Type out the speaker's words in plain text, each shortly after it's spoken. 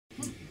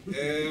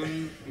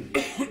We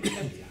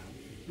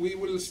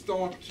will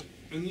start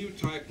a new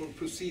type of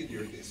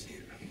procedure this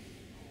year,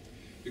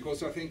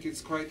 because I think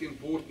it's quite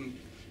important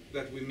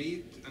that we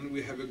meet and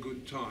we have a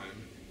good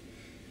time.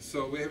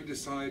 So we have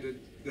decided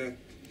that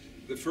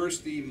the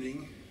first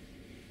evening,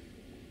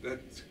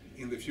 that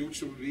in the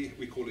future will be,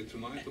 we call it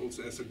tonight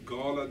also as a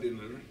gala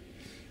dinner,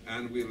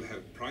 and we'll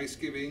have prize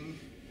giving.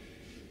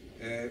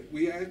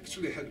 We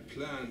actually had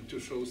planned to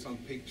show some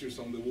pictures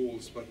on the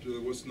walls, but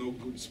there was no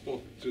good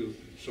spot to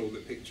show the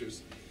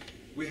pictures.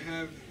 We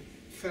have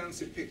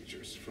fancy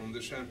pictures from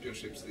the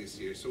championships this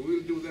year, so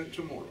we'll do that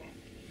tomorrow.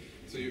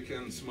 So you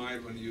can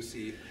smile when you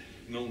see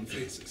known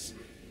faces.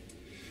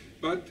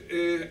 But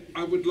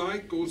I would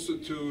like also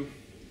to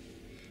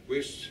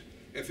wish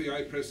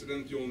FAI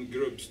President John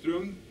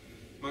Grubstrom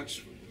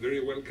very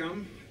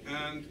welcome,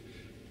 and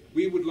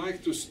we would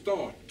like to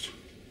start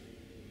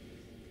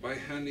by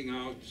handing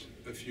out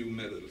a few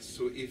medals.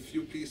 So if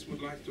you please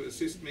would like to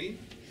assist me.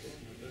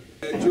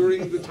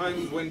 During the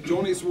time when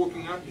John is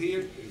walking up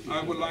here,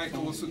 I would like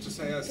also to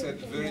say, I said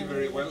very,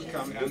 very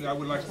welcome, and I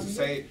would like to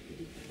say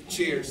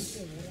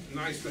cheers.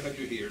 Nice to have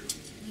you here.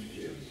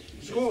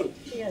 Skål!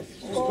 Yes.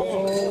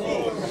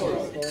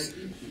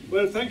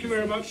 Well, thank you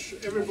very much,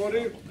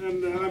 everybody.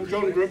 And I'm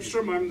John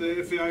Grubstrom. I'm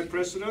the FAI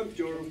president.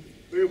 You're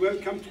very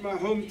welcome to my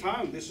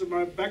hometown. This is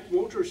my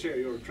backwaters here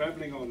you're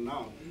traveling on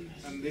now.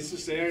 And this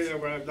is the area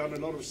where I've done a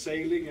lot of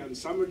sailing, and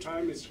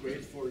summertime is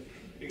great for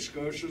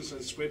excursions,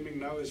 and swimming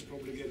now is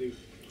probably getting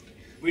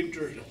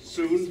winter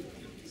soon.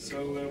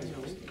 So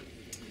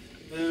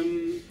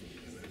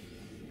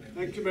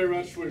thank you very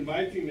much for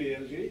inviting me,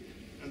 LG,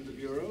 and the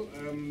Bureau.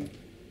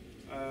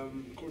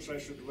 Of course, I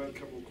should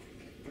welcome,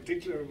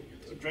 particularly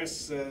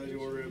address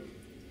your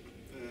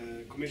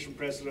Commission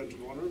President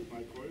of Honor,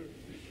 Mike Hoyer.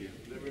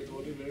 And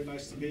everybody, very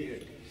nice to be here.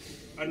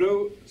 I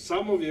know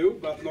some of you,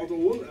 but not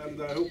all,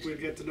 and I hope we'll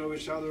get to know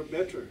each other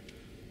better.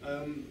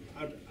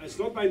 It's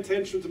not my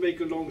intention to make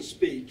a long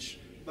speech,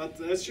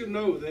 but as you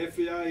know, the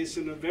FAI is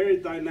in a very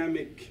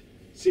dynamic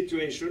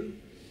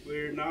situation.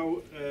 We're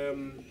now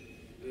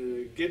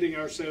getting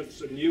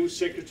ourselves a new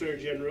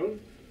Secretary General.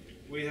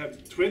 We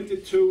have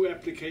 22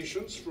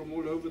 applications from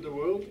all over the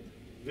world,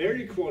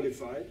 very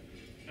qualified,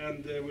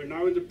 and we're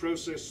now in the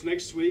process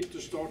next week to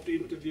start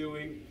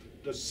interviewing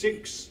the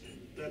 6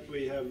 that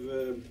we have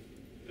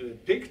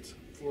picked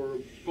for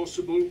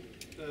possible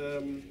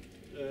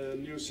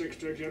new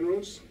Secretary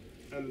Generals.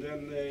 And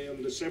then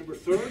on December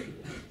 3rd,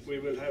 we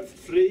will have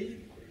 3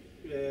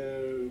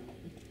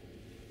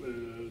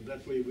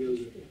 that we will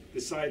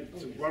decide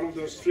one of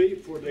those 3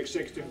 for the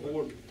Executive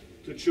Board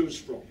to choose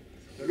from.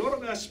 There are a lot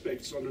of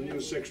aspects on the new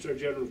Secretary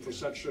General for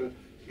such a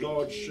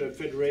large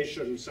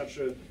federation, such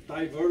a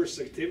diverse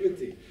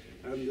activity.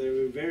 And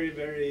we're very,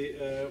 very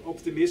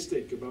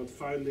optimistic about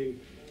finding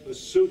a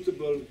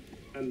suitable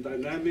and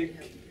dynamic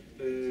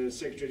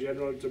Secretary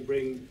General to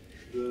bring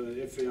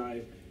the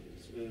FAI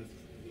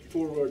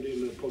forward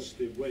in a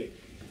positive way.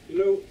 You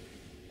know,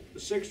 the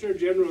Secretary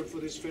General for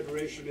this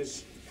federation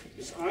is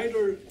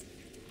either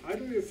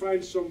you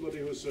find somebody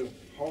who's a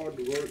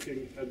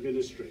hard-working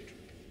administrator.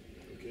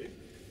 Okay,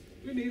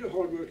 we need a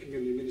hard-working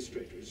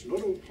administrator. It's a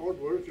lot of hard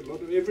work, a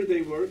lot of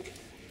everyday work,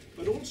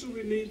 but also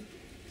we need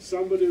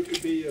somebody who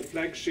could be a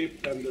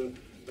flagship and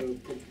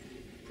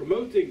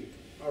promoting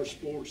our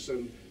sports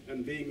and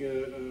being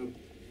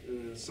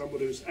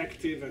somebody who's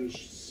active and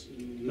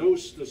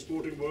knows the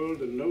sporting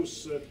world and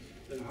knows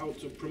how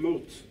to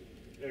promote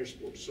air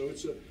sports. So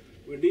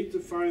we need to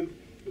find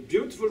a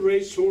beautiful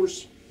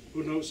racehorse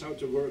who knows how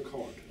to work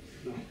hard.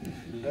 Now,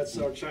 that's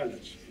our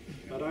challenge.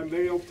 But I'm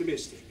very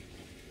optimistic.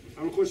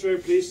 I'm of course very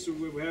pleased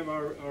we have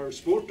our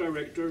sport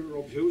director,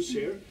 Rob Hughes,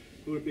 here,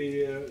 who will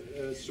be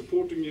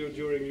supporting you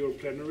during your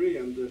plenary.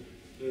 And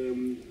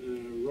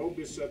Rob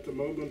is at the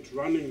moment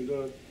running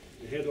the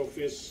head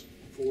office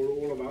for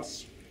all of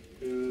us.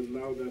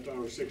 Now that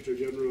our Secretary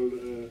General,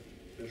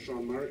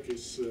 Jean-Marc,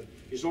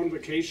 is on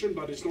vacation,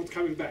 but is not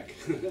coming back.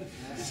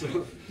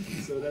 so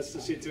that's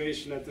the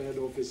situation at the head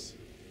office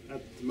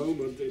at the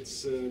moment.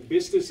 It's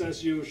business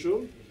as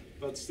usual,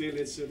 but still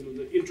it's in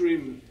the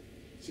interim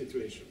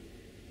situation.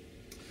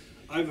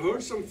 I've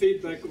heard some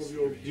feedback of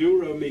your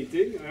Bureau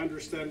meeting. I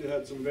understand you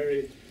had some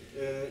very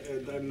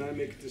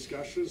dynamic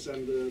discussions,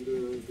 and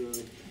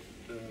the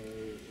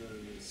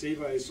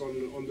CIVA is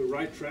on the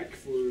right track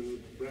for a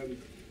brand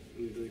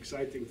and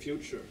exciting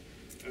future.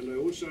 And I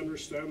also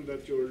understand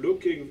that you're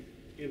looking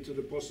into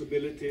the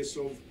possibilities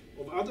of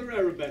other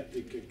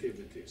aerobatic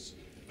activities.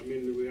 I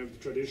mean, we have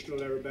traditional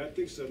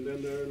aerobatics, and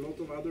then there are a lot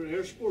of other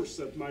air sports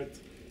that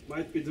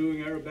might be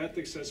doing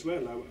aerobatics as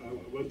well. I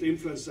won't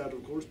influence that,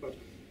 of course, but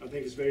I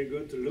think it's very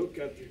good to look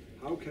at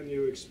how can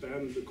you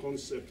expand the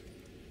concept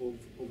of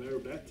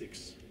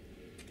aerobatics.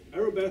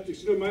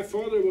 Aerobatics, you know, my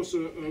father was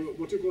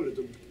what do you call it,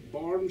 a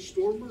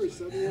barnstormer, is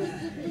that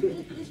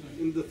one?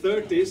 In the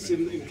 30s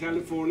in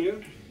California,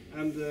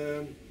 and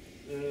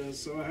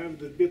so I have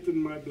the bit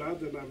in my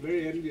blood, and I'm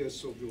very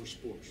envious of your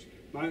sports.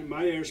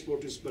 My air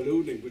sport is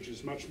ballooning, which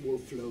is much more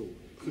flow.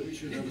 We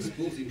should have a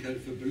sporting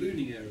code for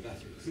ballooning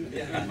aerobatics.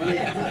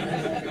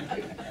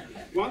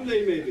 one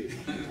day maybe.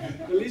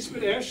 At least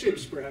with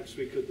airships, perhaps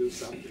we could do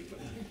something. But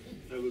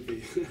that would be.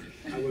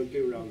 I won't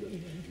be around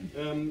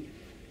then.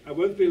 I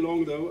won't be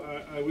long though.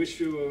 I wish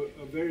you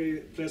a very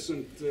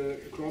pleasant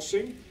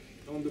crossing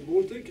on the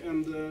Baltic,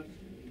 and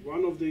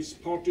one of these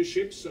party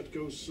ships that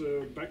goes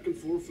back and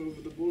forth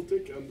over the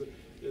Baltic, and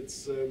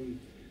it's.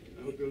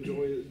 I hope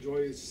you'll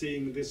enjoy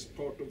seeing this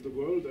part of the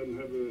world, and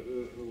have,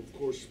 of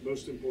course,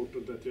 most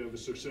important that you have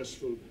a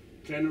successful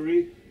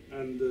plenary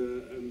and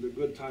a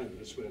good time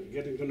as well,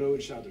 getting to know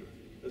each other.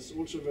 That's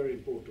also very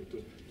important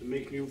to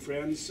make new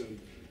friends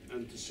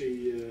and to see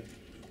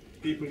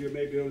people you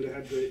maybe only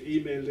had the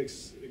email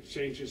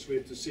exchanges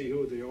with, to see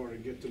who they are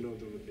and get to know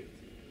them a bit.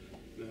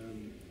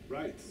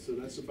 Right, so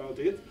that's about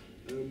it.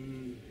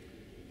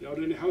 Are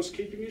there any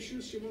housekeeping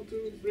issues you want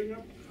to bring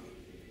up?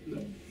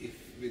 No. If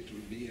it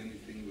will be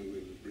anything, we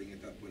will bring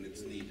it up when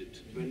it's needed.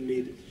 When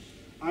needed.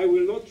 I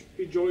will not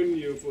be joining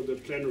you for the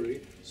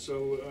plenary, so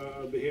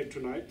I'll be here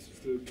tonight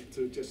to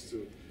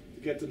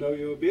get to know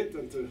you a bit,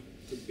 and to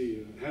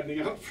be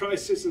handing out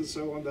prizes and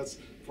so on. That's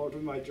part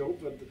of my job,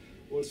 but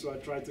also I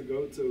try to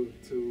go to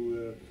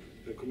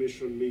the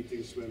commission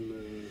meetings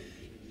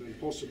when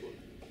possible.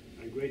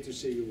 And great to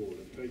see you all,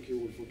 and thank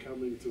you all for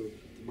coming to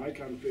my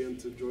country and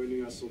to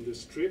joining us on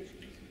this trip.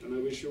 And I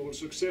wish you all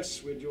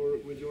success with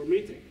your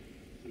meeting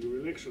and your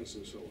elections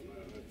and so on.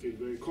 I feel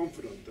very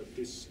confident that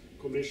this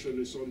commission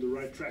is on the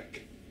right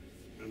track.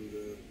 And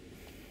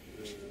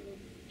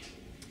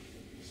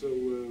so,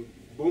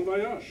 bon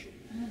voyage.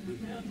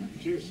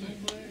 Cheers.